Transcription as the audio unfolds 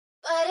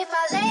if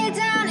I lay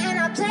down and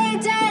I play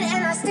dead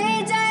and I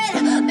stay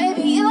dead,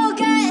 maybe you'll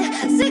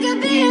get sick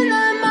of being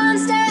the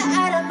monster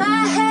out of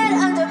my head,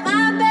 under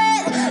my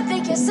bed.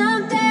 Think you're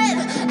something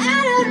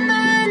out of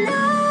my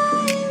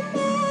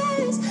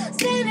nightmares,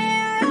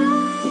 standing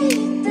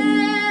right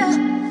there.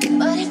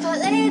 But if I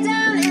lay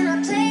down and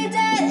I play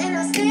dead and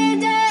I stay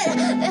dead,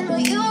 then will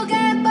you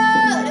get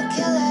bored of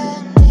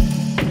killing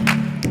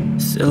me?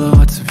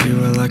 Silhouettes of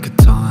you are like a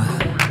taunt.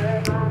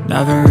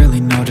 Never really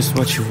know just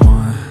what you want.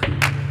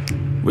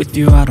 With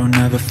you I don't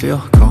ever feel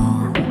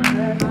calm.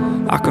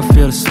 I can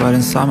feel the sweat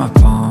inside my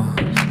palms.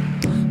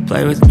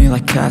 Play with me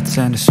like cats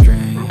and a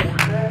string.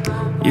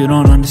 You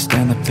don't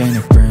understand the pain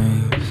it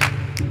brings.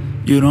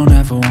 You don't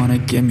ever wanna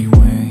give me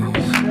wings.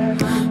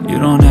 You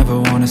don't ever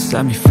wanna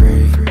set me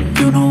free.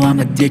 You know I'm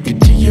addicted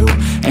to you,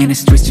 and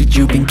it's twisted,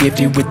 you've been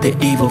gifted with the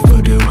evil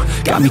voodoo.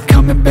 Got me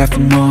coming back for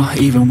more,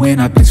 even when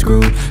I've been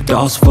screwed.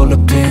 Dolls full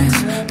of pins,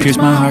 pierce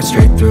my heart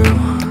straight through.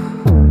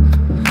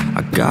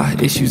 I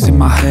got issues in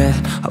my head,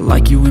 I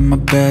like you in my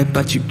bed,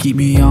 but you keep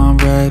me on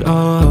red.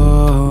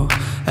 Oh,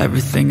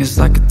 everything is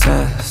like a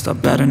test. I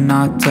better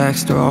not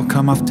text or I'll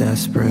come off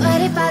desperate.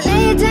 But if I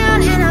lay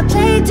down and I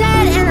play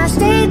dead and I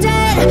stay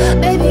dead,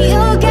 maybe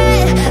you'll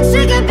get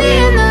sick of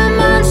being the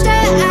monster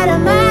out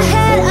of my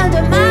head,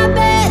 under my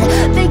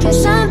bed. Think you're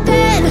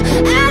something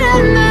out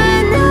of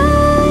my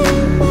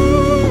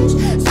nightmares,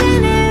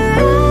 standing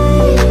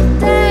right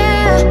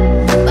there.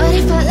 But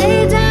if I lay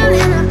down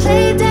and I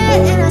play dead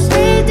and I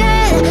stay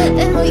dead,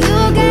 then will you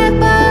get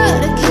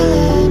bored of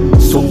killing me?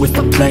 So if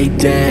I play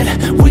dead,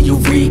 will you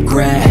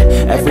regret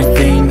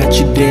everything that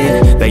you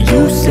did, that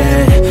you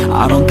said?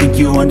 I don't think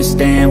you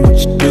understand what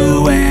you're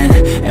doing,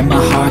 and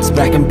my heart's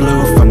black and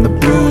blue from the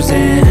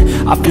bruising.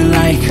 I feel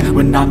like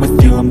when I'm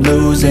with you I'm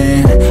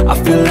losing. I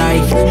feel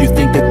like you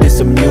think that this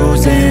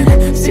amusing,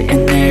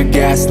 sitting there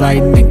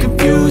gaslighting and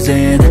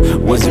confusing.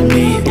 Was it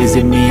me? Is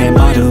it me? Am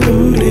I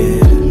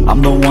deluded?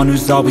 I'm the one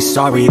who's always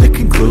sorry, the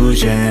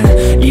conclusion,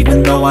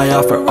 even though I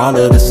offer all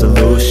of the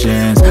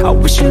solutions. I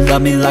wish you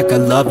loved me like I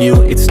love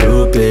you, it's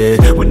stupid.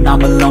 When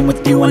I'm alone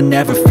with you I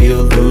never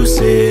feel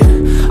lucid.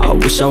 I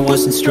wish I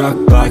wasn't struck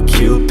by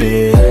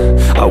Cupid.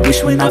 I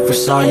wish when I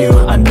first saw you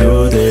I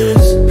knew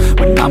this.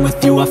 When I'm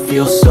with you I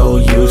feel so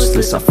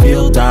useless, I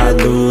feel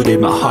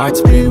diluted, my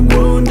heart's been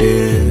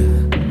wounded.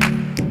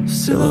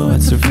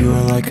 Silhouettes of you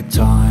are like a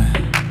taunt.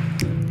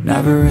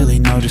 Never really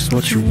know just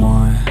what you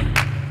want.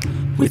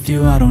 With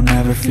you I don't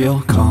ever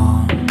feel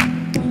calm.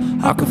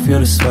 I can feel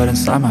the sweat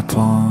inside my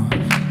palms.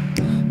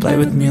 Play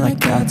with me like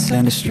cats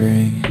and a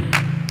string.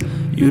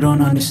 You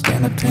don't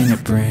understand the pain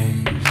it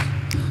brings.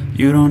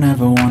 You don't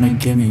ever wanna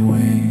give me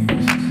wings.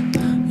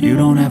 You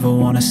don't ever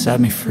wanna set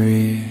me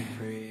free.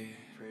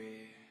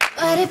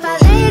 But if I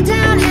lay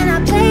down and I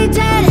play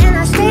dead and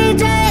I stay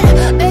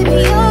dead, maybe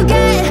you'll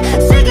get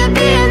sick of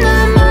being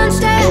the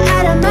monster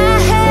out of my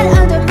head,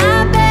 under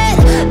my bed.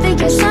 Think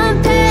you're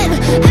something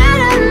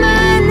out of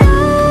my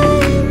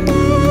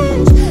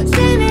nightmares,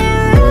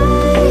 standing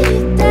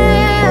right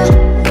there.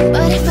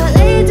 But if I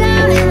lay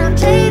down and I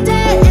play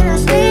dead and I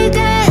stay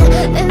dead,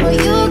 then will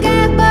you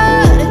get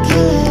bored of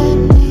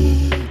killing me?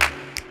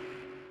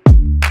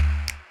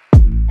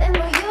 Then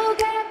will you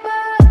get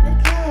bored of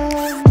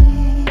killing me?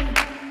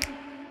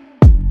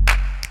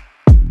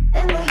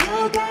 And will you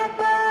get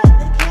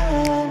bored of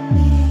killing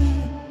me?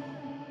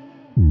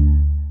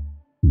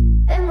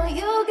 And will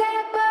you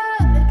get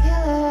bored of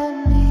killing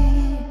me?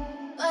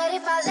 But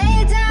if I lay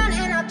down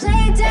and I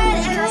play dead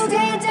and I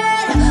stay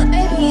dead,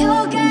 maybe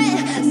you'll get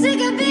sick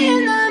of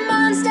being the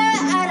monster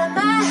out of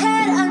my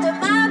head, under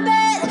my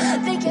bed.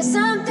 Think you're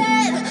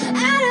something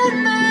out of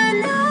my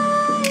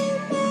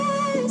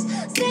nightmares,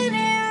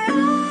 standing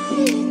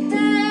right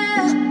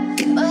there.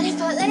 But if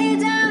I lay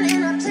down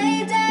and I play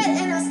dead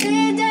and I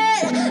stay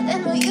dead, then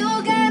will you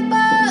get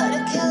bored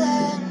of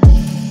killing me?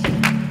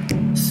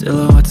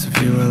 Silhouettes of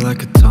you are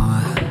like a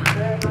taunt.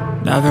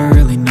 Never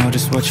really know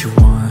just what you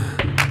want.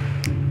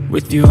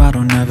 With you I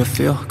don't ever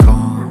feel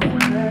calm.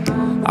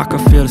 I can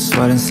feel the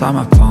sweat inside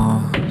my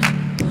palms.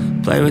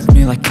 Play with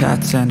me like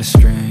cats and a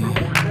string.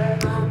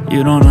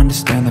 You don't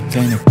understand the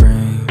pain it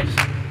brings.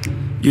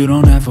 You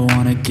don't ever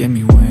wanna give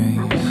me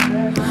wings.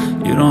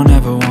 You don't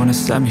ever wanna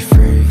set me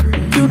free.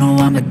 You know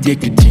I'm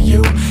addicted to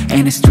you,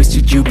 and it's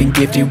twisted, you've been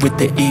gifted with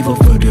the evil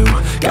voodoo.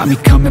 Got me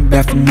coming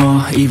back for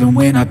more, even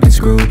when I've been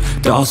screwed.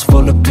 Dolls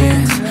full of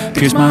pins,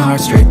 pierce my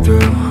heart straight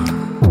through.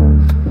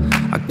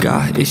 I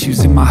got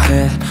issues in my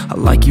head, I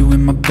like you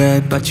in my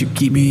bed, but you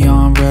keep me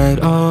on red.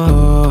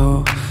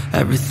 Oh,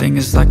 everything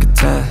is like a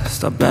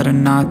test. I better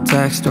not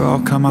text or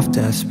I'll come off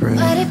desperate.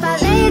 But if I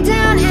lay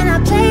down and I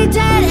play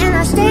dead and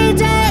I stay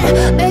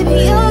dead,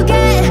 maybe you'll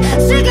get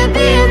sick of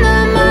being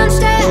the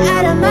monster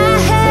out of my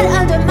head,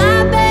 under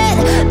my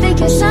bed. Think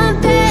you're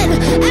something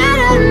out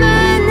of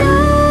my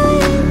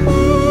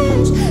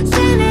nightmares,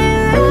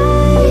 standing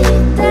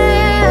right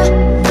there.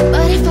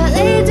 But if I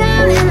lay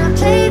down and I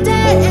play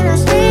dead and I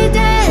stay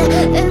dead,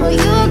 then will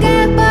you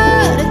get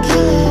bored of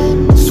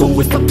killing me? So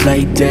if I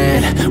play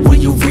dead, will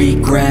you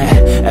regret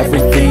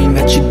everything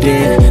that you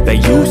did, that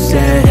you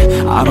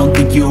said? I I don't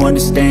think you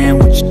understand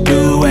what you're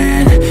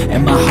doing,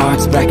 and my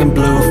heart's black and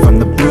blue from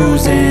the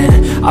bruising.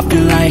 I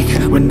feel like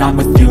when I'm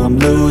with you I'm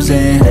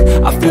losing.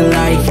 I feel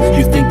like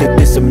you think that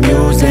this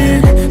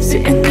amusing,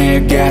 sitting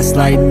there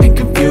gaslighting and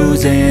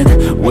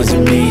confusing. Was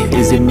it me?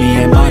 Is it me?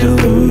 Am I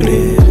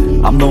deluded?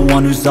 I'm the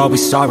one who's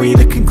always sorry,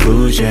 the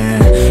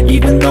conclusion,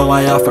 even though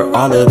I offer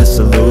all of the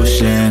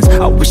solutions.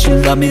 I wish you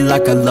loved me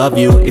like I love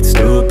you, it's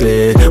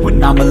stupid.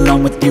 When I'm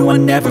alone with you I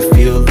never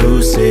feel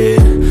lucid.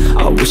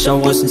 I wish I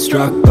wasn't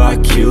struck by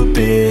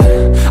Cupid.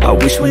 I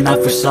wish when I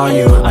first saw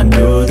you I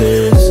knew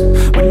this.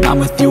 When I'm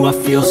with you I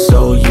feel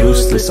so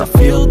useless, I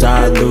feel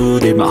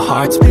diluted, my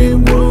heart's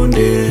been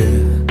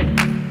wounded.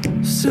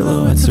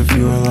 Silhouettes of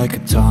you are like a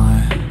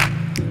taunt,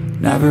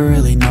 never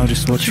really know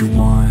just what you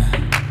want.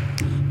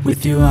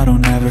 With you I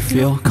don't ever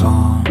feel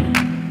calm,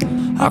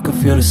 I can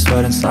feel the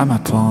sweat inside my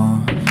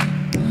palms.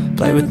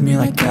 Play with me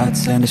like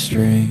cats and a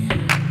string,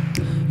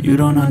 you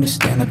don't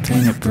understand the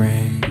pain it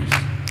brings.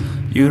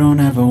 You don't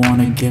ever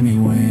wanna give me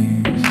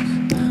wings,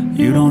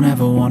 you don't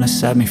ever wanna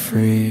set me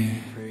free.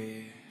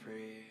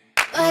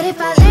 But if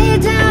I lay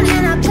down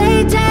and I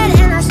play dead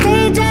and I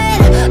stay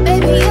dead,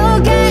 baby you'll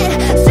get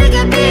sick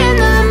of being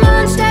the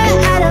monster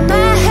out of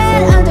my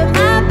head, under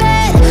my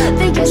bed,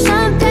 thinking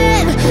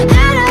something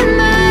out of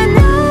my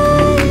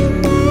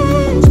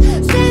nightmares.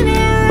 See me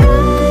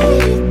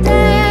right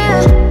there.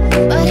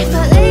 But if I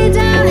lay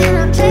down and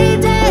I play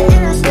dead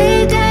and I stay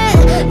dead,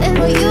 then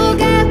will you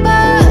get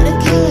bored of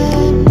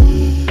killing me?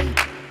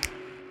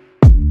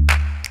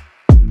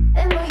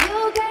 Then will you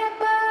get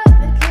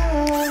bored of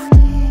killing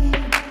me?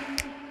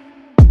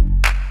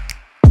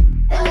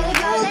 And when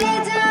you lay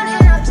down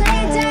and I play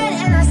dead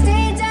and I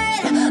stay dead,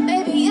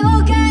 baby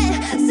you'll get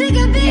sick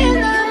of being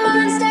the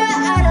monster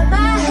out of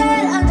my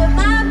head, under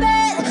my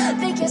bed,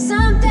 thinking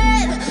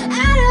something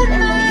out of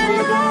my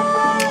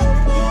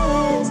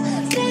nightmares.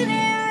 See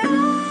me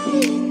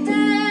right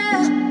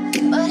there.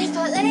 But if I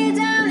lay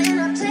down and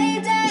I play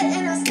dead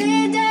and I stay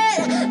dead,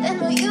 then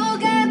will you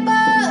get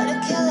bored of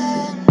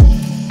killing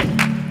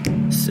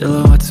me?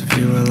 Silhouettes of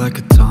you are like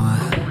a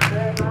taunt,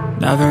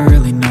 never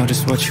really know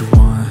just what you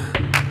want.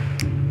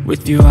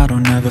 With you I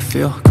don't ever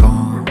feel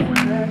calm,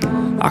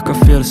 I can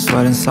feel the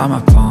sweat inside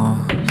my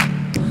palms.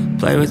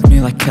 Play with me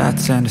like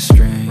cats and a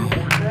string,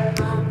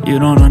 you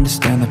don't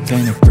understand the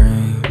pain it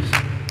brings.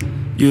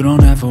 You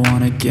don't ever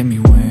wanna give me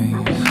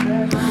wings,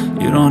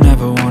 you don't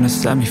ever wanna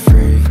set me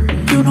free.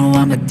 You know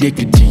I'm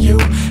addicted to you,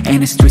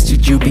 and it's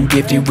twisted, you've been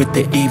gifted with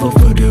the evil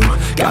voodoo.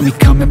 Got me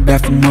coming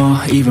back for more,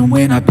 even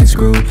when I've been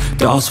screwed.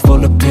 Dolls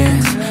full of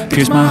pins,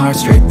 pierce my heart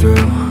straight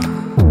through.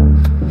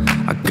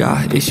 I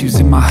got issues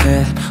in my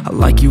head, I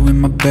like you in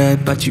my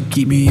bed, but you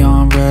keep me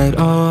on red.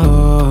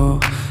 Oh,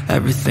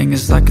 everything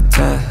is like a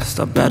test,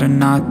 I better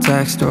not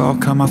text or I'll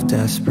come off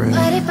desperate.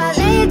 But if I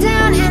lay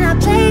down and I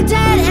play